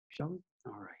shall we?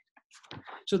 All right.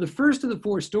 So the first of the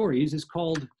 4 stories is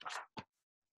called,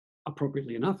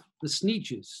 appropriately enough, the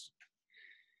Sneetches.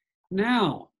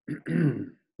 Now,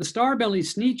 the star-bellied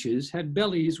Sneetches had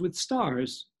bellies with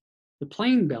stars. The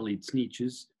plain-bellied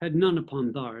Sneetches had none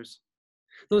upon theirs.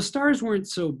 Those stars weren't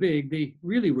so big, they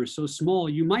really were so small,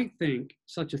 you might think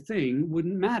such a thing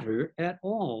wouldn't matter at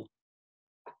all.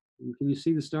 Can you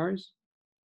see the stars?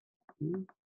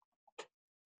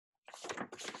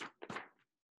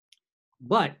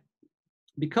 But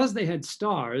because they had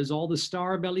stars, all the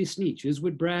star-bellied Sneetches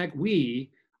would brag,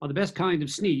 "We are the best kind of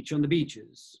Sneetch on the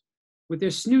beaches." With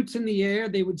their snoots in the air,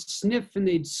 they would sniff and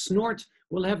they'd snort,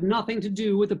 "We'll have nothing to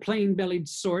do with the plain-bellied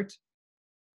sort."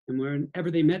 And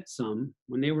whenever they met some,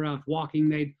 when they were out walking,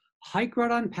 they'd hike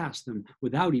right on past them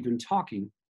without even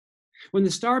talking. When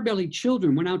the star-bellied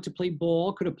children went out to play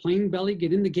ball, could a plain belly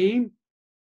get in the game?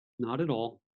 Not at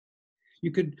all.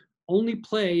 You could only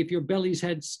play if your bellies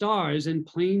had stars, and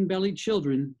plain-bellied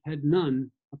children had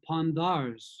none upon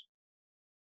theirs.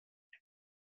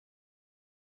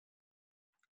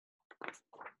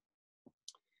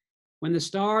 When the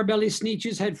star-bellied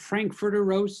Sneetches had Frankfurter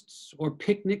roasts, or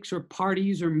picnics, or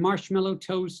parties, or marshmallow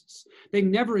toasts, they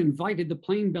never invited the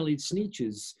plain-bellied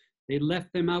Sneetches. They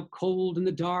left them out cold in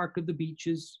the dark of the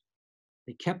beaches.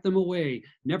 They kept them away,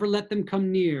 never let them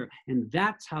come near, and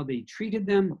that's how they treated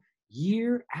them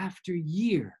year after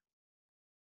year.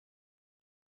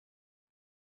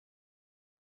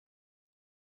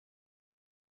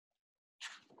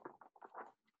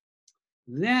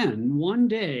 Then one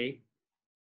day,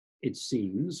 it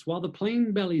seems, while the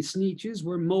plain-bellied Sneetches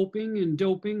were moping and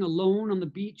doping alone on the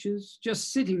beaches,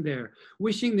 just sitting there,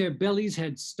 wishing their bellies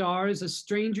had stars, a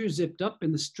stranger zipped up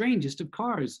in the strangest of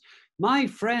cars. "My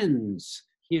friends,"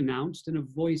 he announced in a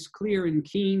voice clear and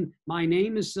keen, "my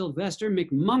name is Sylvester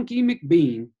McMonkey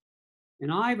McBean,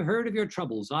 and I've heard of your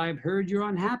troubles. I've heard you're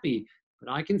unhappy, but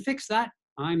I can fix that.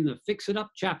 I'm the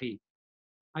fix-it-up chappie.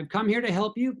 I've come here to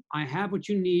help you. I have what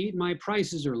you need. My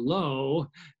prices are low,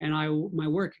 and I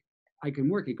can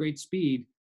work at great speed,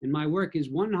 and my work is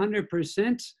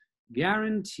 100%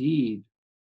 guaranteed."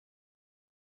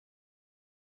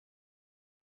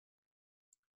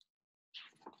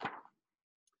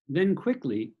 Then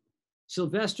quickly,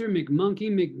 Sylvester McMonkey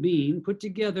McBean put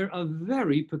together a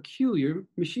very peculiar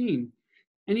machine.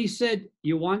 And he said,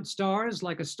 "You want stars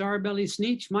like a star-bellied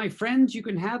Sneetch? My friends, you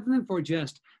can have them for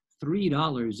just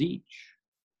 $3 each.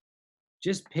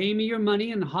 Just pay me your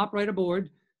money and hop right aboard."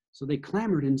 So they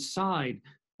clambered inside.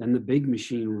 Then the big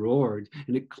machine roared,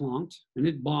 and it clonked, and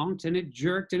it bonked, and it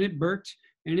jerked, and it burked,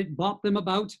 and it bopped them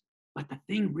about. But the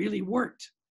thing really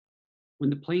worked. When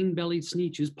the plain-bellied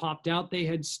Sneetches popped out, they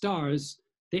had stars.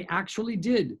 They actually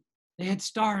did. They had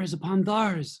stars upon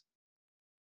theirs.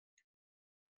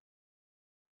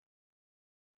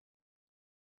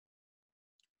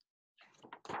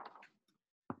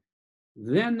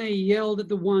 Then they yelled at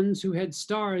the ones who had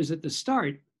stars at the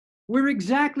start, "We're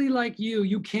exactly like you.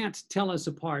 You can't tell us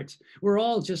apart. We're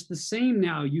all just the same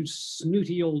now, you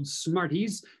snooty old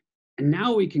smarties. And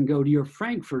now we can go to your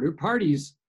Frankfurter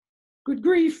parties." "Good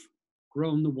grief,"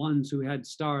 groaned the ones who had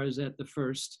stars at the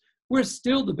first. "We're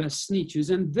still the best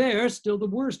Sneetches, and they're still the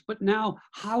worst. But now,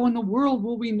 how in the world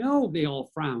will we know," they all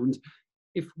frowned,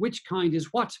 "if which kind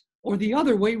is what, or the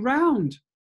other way round?"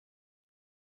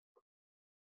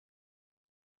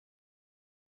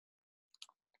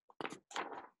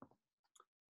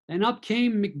 And up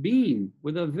came McBean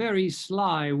with a very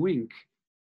sly wink.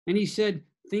 And he said,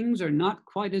 "Things are not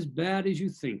quite as bad as you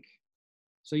think.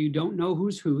 So you don't know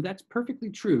who's who, that's perfectly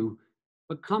true.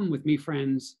 But come with me,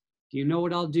 friends. Do you know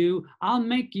what I'll do? I'll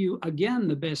make you again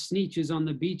the best Sneetches on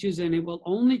the beaches, and it will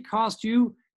only cost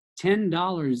you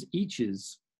 $10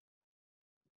 eaches."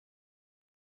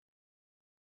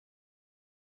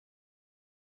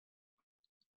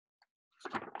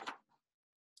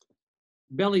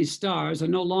 "Belly stars are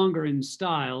no longer in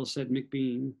style," said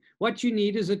McBean. "What you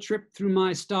need is a trip through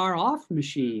my star-off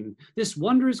machine. This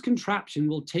wondrous contraption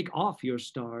will take off your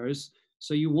stars,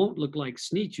 so you won't look like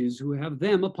Sneetches who have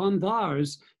them upon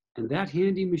theirs." And that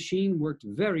handy machine worked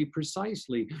very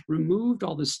precisely, removed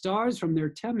all the stars from their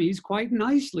tummies quite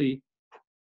nicely.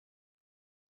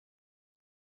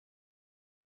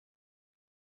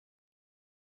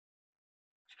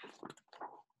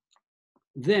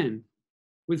 Then,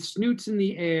 with snoots in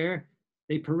the air,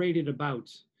 they paraded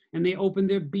about, and they opened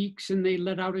their beaks and they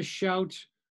let out a shout.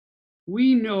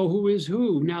 "We know who is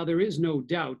who, now there is no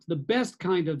doubt. The best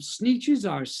kind of Sneetches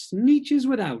are Sneetches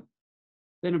without."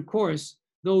 Then, of course,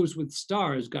 those with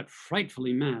stars got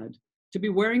frightfully mad. To be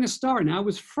wearing a star now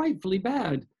was frightfully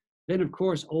bad. Then, of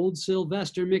course, old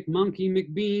Sylvester McMonkey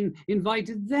McBean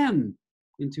invited them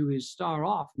into his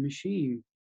star-off machine.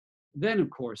 Then, of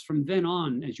course, from then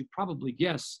on, as you probably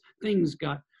guess, things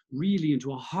got really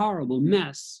into a horrible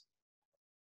mess.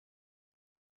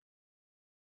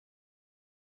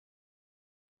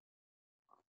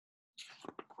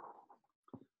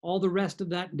 All the rest of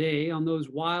that day on those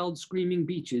wild screaming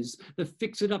beaches, the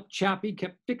fix-it-up chappie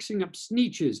kept fixing up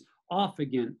Sneetches, off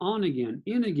again, on again,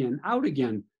 in again, out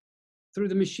again. Through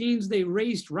the machines, they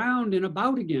raced round and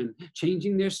about again,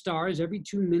 changing their stars every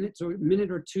 2 minutes or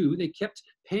minute or two. They kept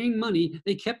paying money.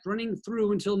 They kept running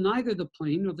through until neither the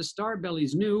plane nor the star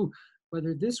bellies knew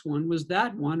whether this one was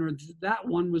that one or that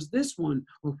one was this one,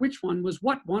 or which one was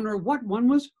what one or what one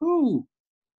was who.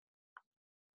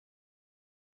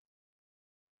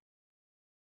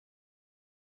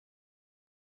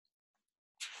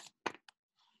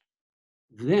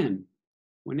 Then,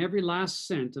 when every last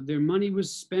cent of their money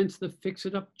was spent, the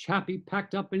fix-it-up chappie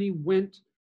packed up and he went,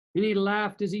 and he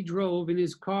laughed as he drove in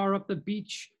his car up the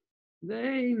beach.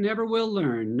 They never will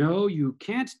learn. No, you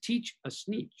can't teach a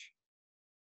Sneetch.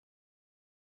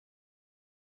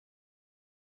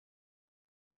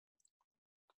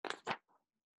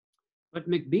 But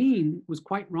McBean was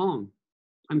quite wrong.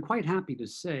 I'm quite happy to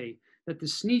say that the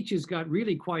Sneetches got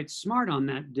really quite smart on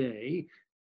that day,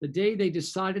 the day they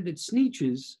decided that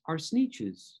Sneetches are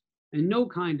Sneetches, and no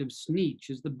kind of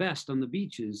Sneetch is the best on the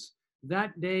beaches.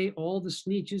 That day, all the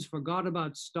Sneetches forgot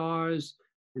about stars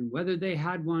and whether they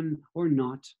had one or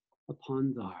not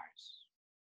upon theirs.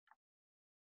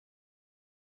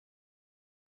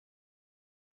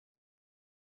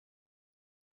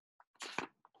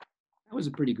 That was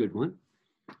a pretty good one.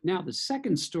 Now, the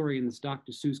second story in this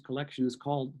Dr. Seuss collection is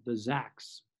called The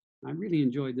Zacks. I really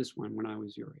enjoyed this one when I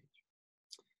was your age.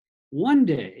 One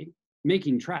day,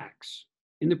 making tracks,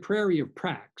 in the prairie of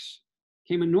Prax,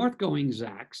 came a north-going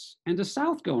Zacks and a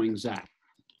south-going Zack.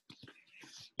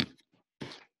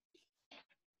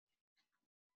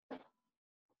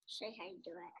 Say how you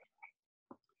do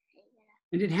it.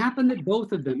 And it happened that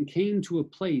both of them came to a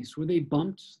place where they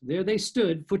bumped. There they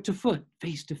stood, foot to foot,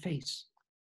 face to face.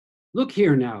 Look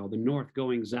here now, the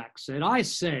north-going Zack said. I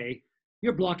say,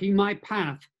 you're blocking my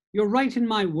path. You're right in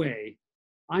my way.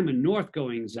 I'm a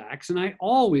north-going Zacks, and I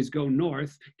always go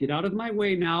north. Get out of my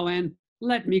way now and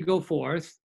let me go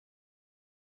forth.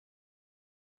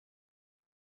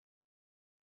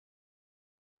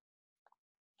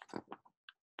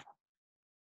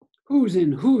 Who's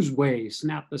in whose way?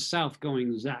 Snapped the south-going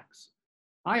Zacks.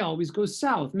 I always go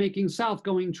south, making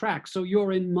south-going tracks, so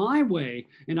you're in my way,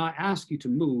 and I ask you to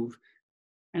move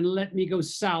and let me go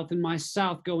south in my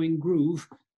south-going groove.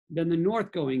 Then the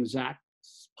north-going Zacks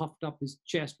puffed up his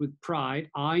chest with pride.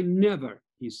 I never,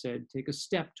 he said, take a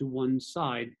step to one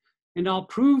side, and I'll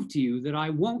prove to you that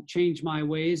I won't change my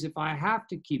ways if I have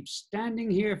to keep standing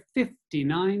here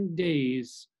 59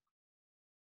 days.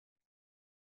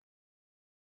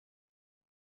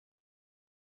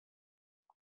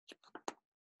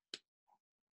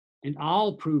 And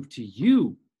I'll prove to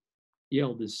you,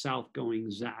 yelled the south-going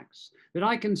Zacks, that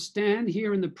I can stand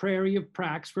here in the prairie of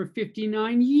Prax for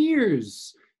 59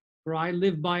 years. For I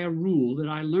live by a rule that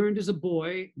I learned as a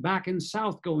boy back in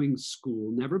south-going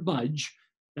school, never budge.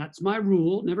 That's my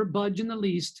rule, never budge in the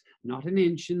least, not an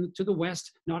inch to the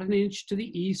west, not an inch to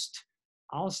the east.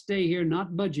 I'll stay here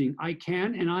not budging. I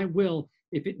can and I will,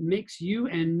 if it makes you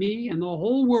and me and the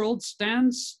whole world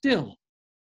stand still.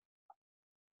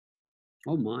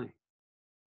 Oh my.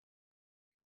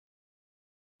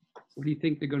 What do you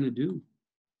think they're going to do?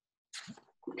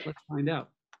 Let's find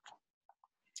out.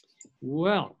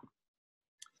 Well,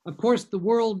 of course, the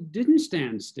world didn't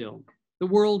stand still. The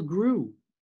world grew.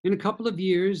 In a couple of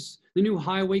years, the new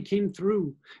highway came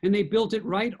through, and they built it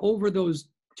right over those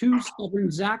two stubborn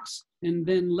Zacks and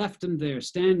then left them there,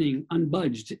 standing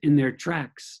unbudged in their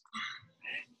tracks.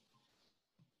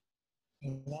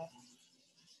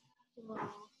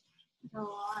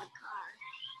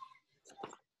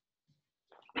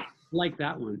 Like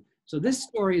that one. So this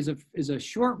story is a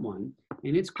short one,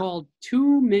 and it's called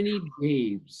Too Many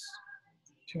Daves.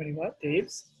 Too many what?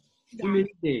 Daves? Too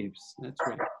many Daves, that's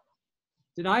right.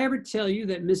 Did I ever tell you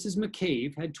that Mrs.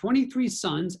 McCabe had 23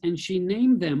 sons and she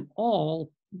named them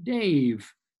all Dave?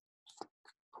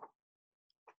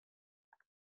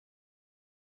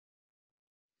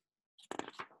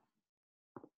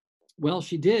 Well,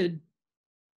 she did,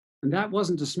 and that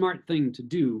wasn't a smart thing to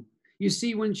do. You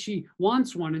see, when she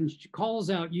wants one and she calls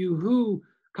out, you who,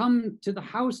 come to the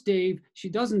house, Dave, she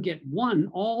doesn't get one,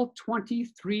 all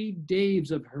 23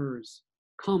 Daves of hers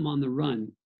come on the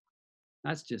run.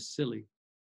 That's just silly.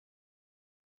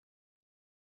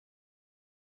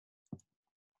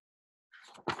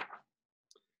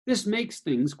 This makes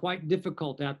things quite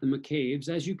difficult at the McCaves,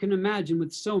 as you can imagine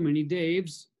with so many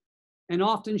Daves. And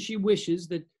often she wishes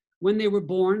that when they were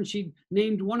born, she'd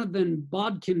named one of them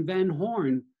Bodkin Van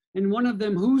Horn, and one of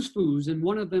them Who's Foos, and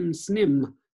one of them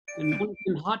Snim, and one of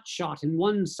them Hot Shot, and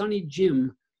one Sunny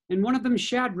Jim, and one of them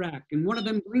Shadrach, and one of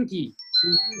them Blinky,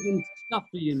 and one of them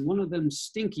Stuffy, and one of them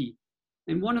Stinky,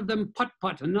 and one of them Put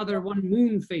Put, another one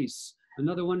Moonface,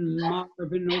 another one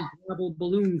Marvin O'Grabble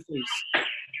Balloon Face,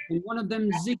 and one of them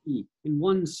Ziggy, and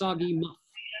one Soggy Muff,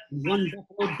 and one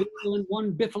Buffalo Bill, and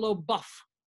one Biffalo Buff,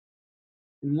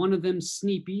 and one of them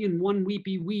Sneepy, and one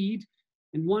Weepy Weed,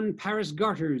 and one Paris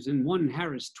Garters, and one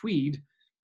Harris Tweed,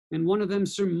 and one of them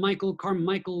Sir Michael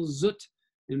Carmichael Zut,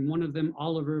 and one of them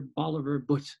Oliver Bolivar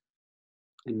Butt,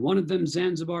 and one of them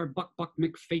Zanzibar Buck Buck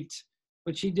McFate,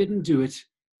 but she didn't do it,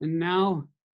 and now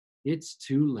it's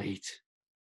too late.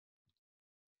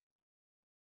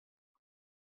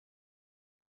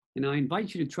 And I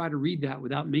invite you to try to read that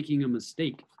without making a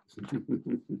mistake.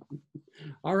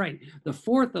 All right, the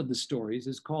fourth of the stories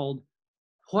is called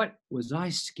What Was I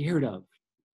Scared Of?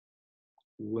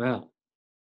 Well,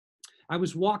 I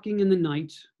was walking in the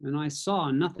night and I saw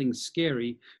nothing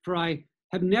scary, for I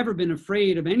have never been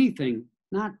afraid of anything,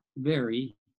 not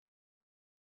very.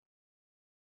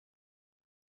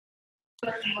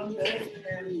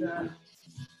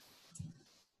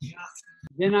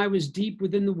 Then I was deep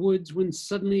within the woods when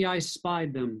suddenly I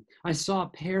spied them. I saw a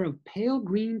pair of pale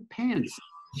green pants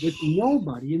with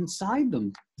nobody inside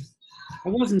them. I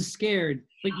wasn't scared,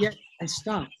 but yet I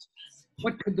stopped.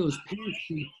 What could those pants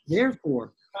be there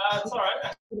for? It's all right.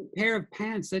 What could a pair of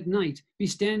pants at night be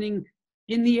standing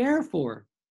in the air for?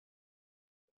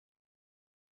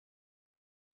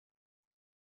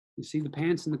 You see the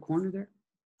pants in the corner there?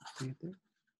 Right there.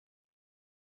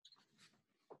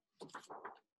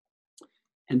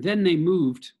 And then they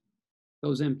moved,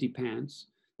 those empty pants.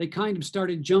 They kind of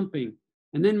started jumping.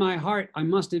 And then my heart, I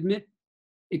must admit,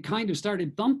 it kind of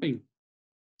started thumping.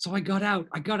 So I got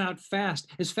out fast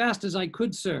as I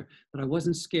could, sir. But I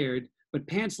wasn't scared. But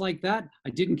pants like that, I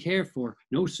didn't care for.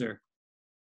 No, sir.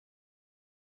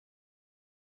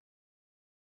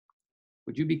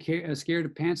 Would you be scared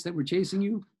of pants that were chasing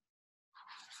you?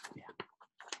 Yeah.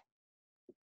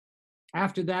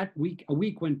 After that, a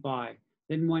week went by.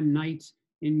 Then one night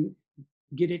in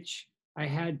Gidditch, I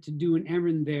had to do an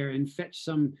errand there and fetch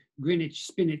some Greenwich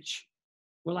spinach.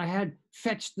 Well, I had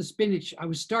fetched the spinach. I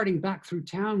was starting back through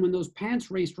town when those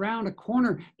pants raced round a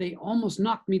corner. They almost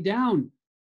knocked me down.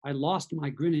 I lost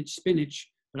my Greenwich spinach,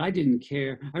 but I didn't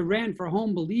care. I ran for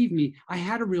home, believe me. I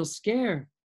had a real scare.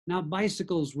 Now,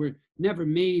 bicycles were never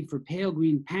made for pale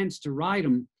green pants to ride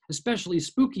them, especially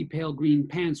spooky pale green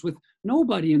pants with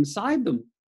nobody inside them.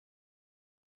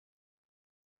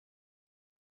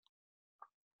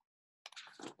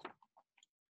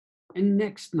 And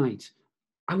next night,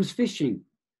 I was fishing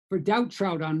for doubt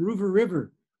trout on River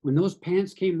River. When those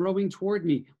pants came rowing toward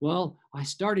me, well, I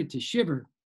started to shiver.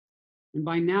 And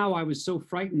by now I was so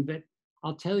frightened that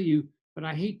I'll tell you, but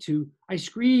I hate to. I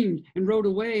screamed and rode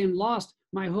away and lost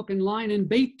my hook and line and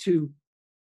bait too.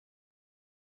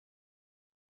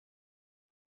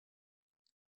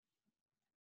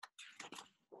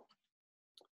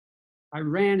 I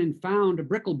ran and found a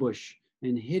brickle bush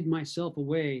and hid myself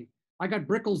away. I got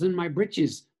brickles in my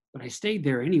britches, but I stayed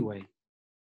there anyway.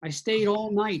 I stayed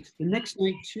all night, the next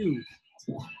night too.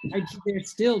 I'd be there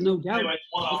still, no doubt.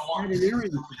 I had an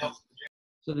errand to do.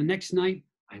 So the next night,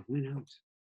 I went out.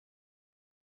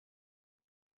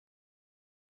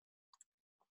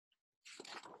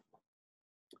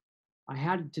 I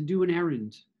had to do an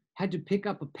errand, had to pick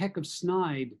up a peck of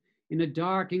snide in a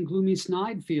dark and gloomy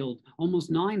snide field, almost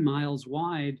 9 miles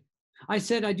wide. I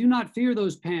said, I do not fear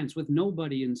those pants with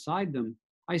nobody inside them.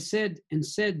 I said and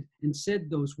said and said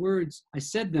those words. I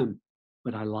said them,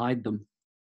 but I lied them.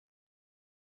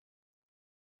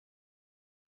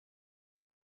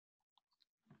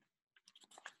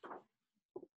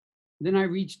 Then I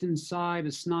reached inside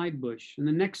a snide bush, and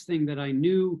the next thing that I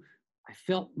knew, I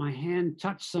felt my hand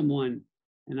touch someone,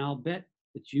 and I'll bet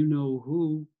that you know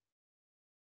who.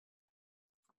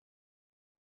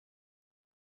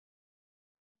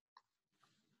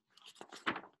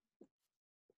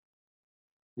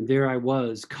 And there I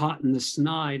was, caught in the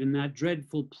snide in that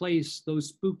dreadful place. Those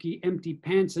spooky, empty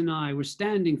pants and I were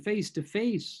standing face to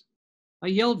face. I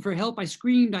yelled for help, I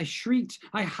screamed, I shrieked,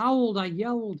 I howled, I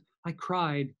yelled, I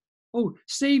cried. Oh,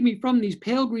 save me from these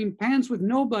pale green pants with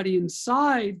nobody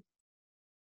inside.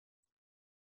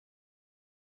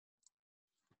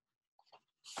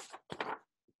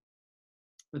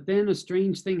 But then a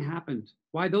strange thing happened.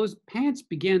 Why, those pants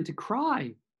began to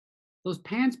cry. Those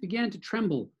pants began to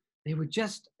tremble. They were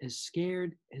just as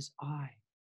scared as I.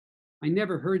 I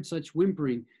never heard such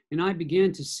whimpering, and I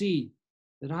began to see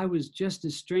that I was just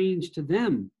as strange to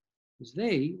them as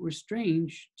they were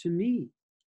strange to me.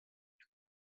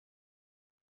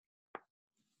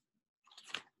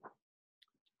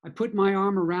 I put my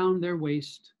arm around their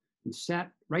waist and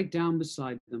sat right down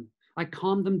beside them. I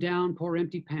calmed them down, poor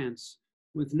empty pants,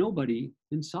 with nobody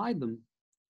inside them.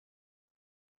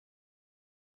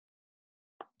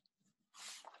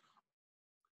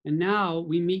 And now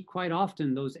we meet quite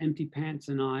often, those empty pants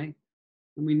and I,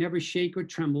 and we never shake or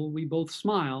tremble. We both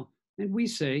smile and we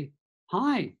say,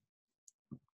 hi.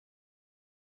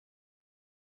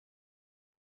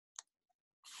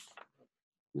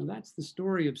 Now that's the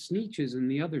story of Sneetches and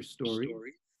the other story.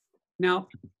 Now,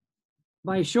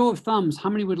 by a show of thumbs, how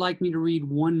many would like me to read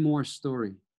one more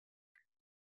story?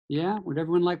 Yeah, would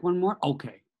everyone like one more?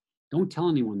 Okay, don't tell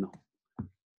anyone though.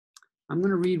 I'm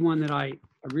going to read one that I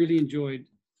really enjoyed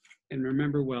and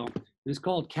remember well. It's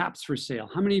called Caps for Sale.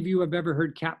 How many of you have ever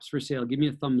heard Caps for Sale? Give me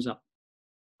a thumbs up.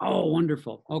 Oh,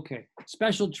 wonderful. Okay,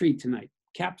 special treat tonight.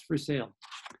 Caps for Sale.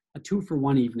 A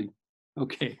 2-for-1 evening.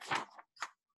 Okay.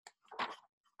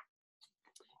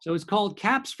 So it's called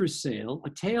Caps for Sale, a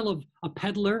tale of a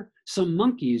peddler, some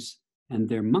monkeys, and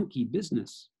their monkey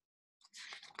business.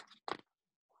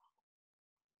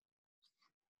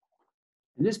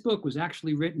 And this book was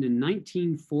actually written in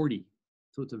 1940,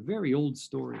 so it's a very old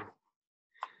story.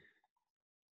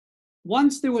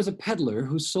 Once there was a peddler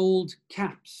who sold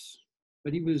caps,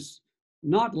 but he was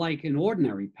not like an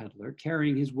ordinary peddler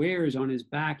carrying his wares on his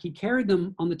back. He carried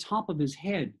them on the top of his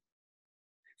head.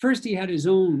 First, he had his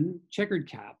own checkered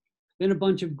cap, then a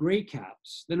bunch of gray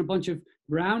caps, then a bunch of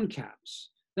brown caps,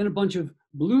 then a bunch of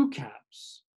blue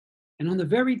caps, and on the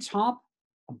very top,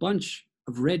 a bunch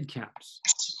of red caps.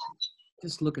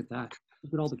 Just look at that.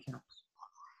 Look at all the caps.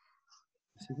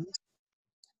 See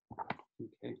that?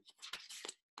 Okay.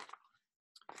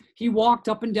 He walked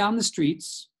up and down the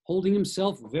streets, holding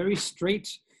himself very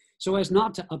straight so as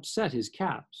not to upset his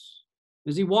caps.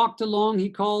 As he walked along, he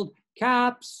called,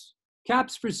 "Caps,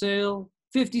 caps for sale,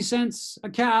 50 cents a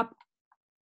cap."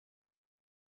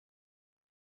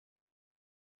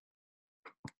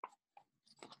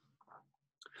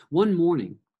 One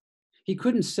morning, he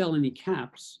couldn't sell any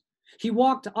caps. He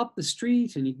walked up the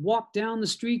street and he walked down the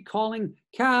street calling,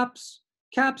 "Caps,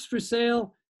 caps for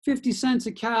sale, 50 cents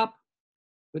a cap."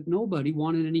 But nobody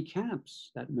wanted any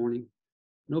caps that morning.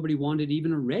 Nobody wanted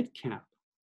even a red cap.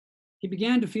 He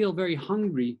began to feel very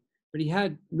hungry, but he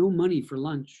had no money for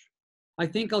lunch. "I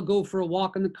think I'll go for a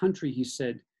walk in the country," he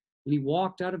said. And he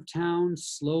walked out of town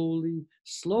slowly,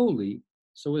 slowly,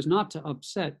 so as not to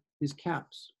upset his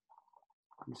caps.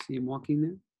 You see him walking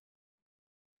there?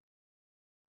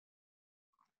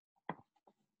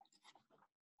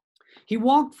 He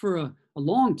walked for a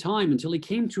long time until he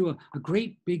came to a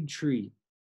great big tree.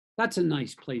 That's a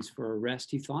nice place for a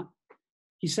rest, he thought.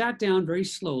 He sat down very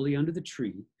slowly under the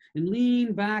tree and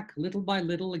leaned back little by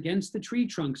little against the tree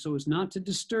trunk so as not to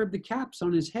disturb the caps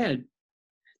on his head.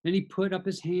 Then he put up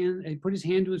his hand,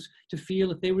 to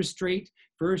feel if they were straight.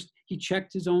 First, he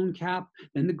checked his own cap,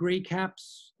 then the gray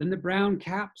caps, then the brown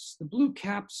caps, the blue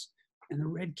caps, and the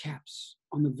red caps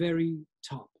on the very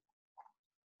top.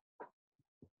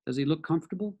 Does he look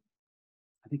comfortable?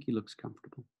 I think he looks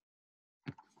comfortable.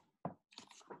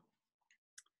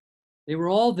 They were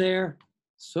all there,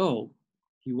 so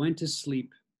he went to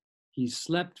sleep. He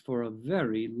slept for a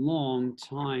very long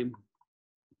time.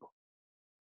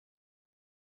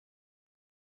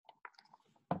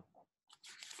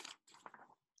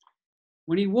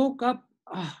 When he woke up,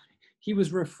 he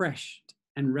was refreshed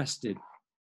and rested.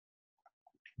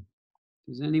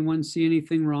 Does anyone see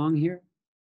anything wrong here?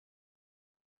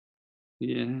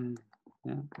 Yeah.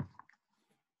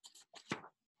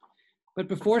 But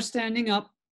before standing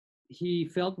up, he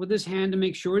felt with his hand to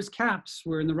make sure his caps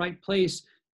were in the right place.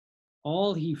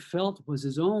 All he felt was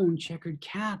his own checkered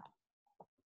cap.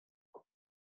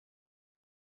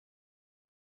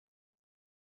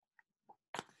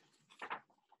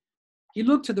 He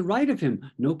looked to the right of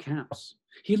him, no caps.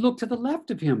 He looked to the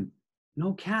left of him,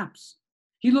 no caps.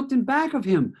 He looked in back of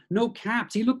him, no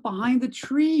caps. He looked behind the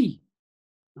tree,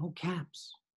 no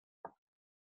caps.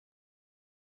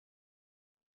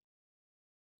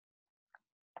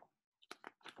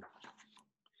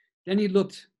 Then he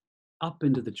looked up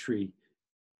into the tree.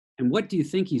 And what do you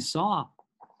think he saw?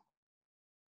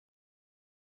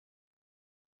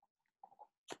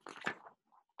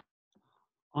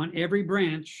 On every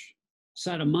branch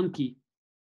sat a monkey.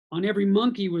 On every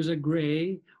monkey was a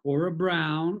gray or a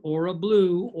brown or a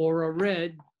blue or a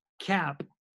red cap.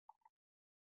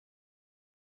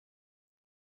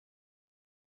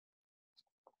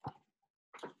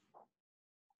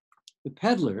 The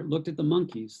peddler looked at the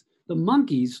monkeys. The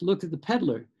monkeys looked at the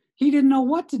peddler. He didn't know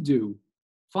what to do.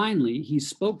 Finally, he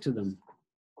spoke to them.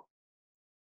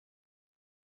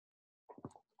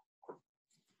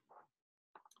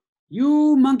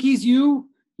 You monkeys, you,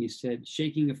 he said,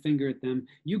 shaking a finger at them,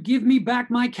 you give me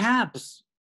back my caps.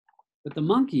 But the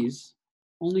monkeys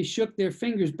only shook their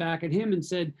fingers back at him and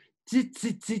said, tit,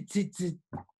 tit, tit, tit, tit.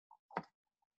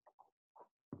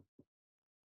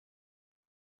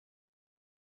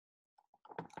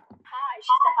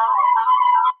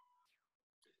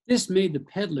 This made the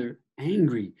peddler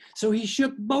angry, so he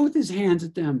shook both his hands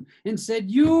at them and said,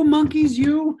 you monkeys,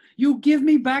 you give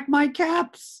me back my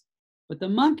caps. But the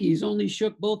monkeys only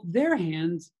shook both their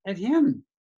hands at him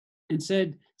and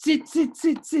said, sit, sit,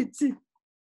 sit, sit, sit.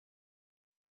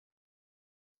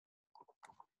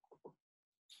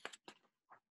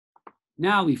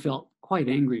 Now he felt quite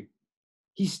angry.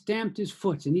 He stamped his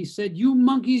foot and he said, you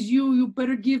monkeys, you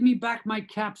better give me back my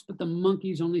caps. But the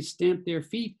monkeys only stamped their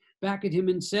feet back at him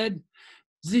and said,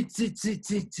 zit, zit, zit,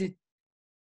 zit, zit.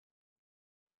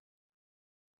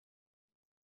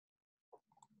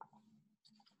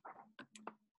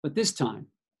 But this time,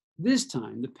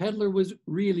 the peddler was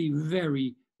really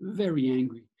very, very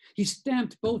angry. He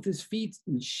stamped both his feet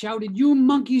and shouted, you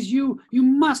monkeys, you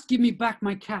must give me back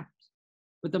my caps.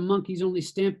 But the monkeys only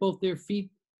stamped both their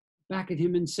feet back at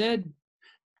him and said,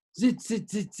 zit, zit,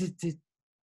 zit, zit, zit.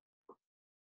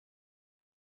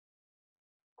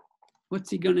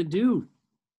 What's he gonna do?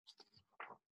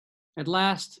 At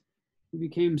last, he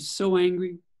became so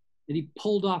angry that he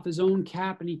pulled off his own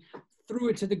cap and he threw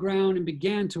it to the ground and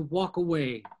began to walk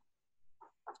away.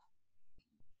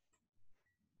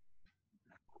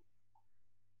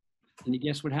 And you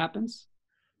guess what happens?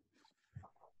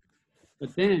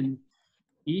 But then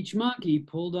each monkey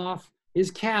pulled off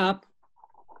his cap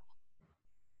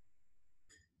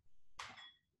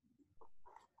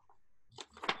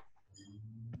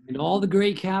and all the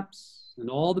gray caps and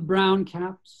all the brown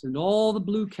caps and all the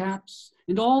blue caps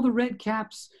and all the red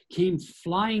caps came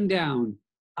flying down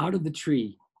out of the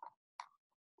tree.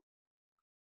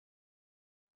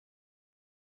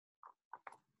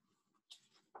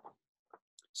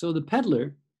 So the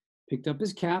peddler picked up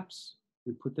his caps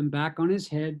and put them back on his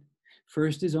head,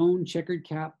 first his own checkered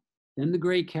cap, then the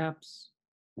gray caps,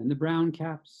 then the brown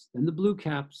caps, then the blue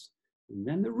caps, and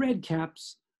then the red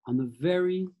caps on the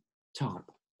very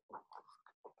top.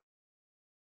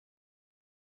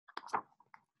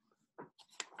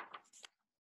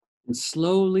 And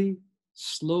slowly,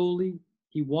 slowly,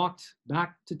 he walked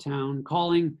back to town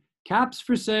calling, caps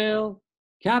for sale,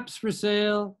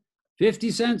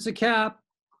 50 cents a cap.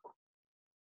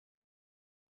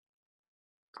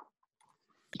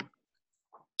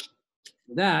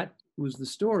 That was the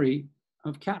story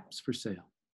of Caps for Sale.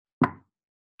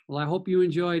 Well, I hope you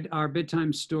enjoyed our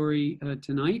bedtime story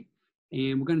tonight.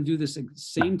 And we're going to do this at the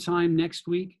same time next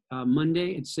week,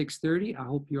 Monday at 6:30. I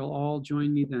hope you'll all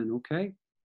join me then, okay?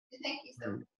 Thank you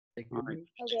so much. All right.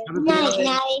 Okay. Have a good Night,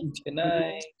 night. Good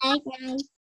night. Night, night.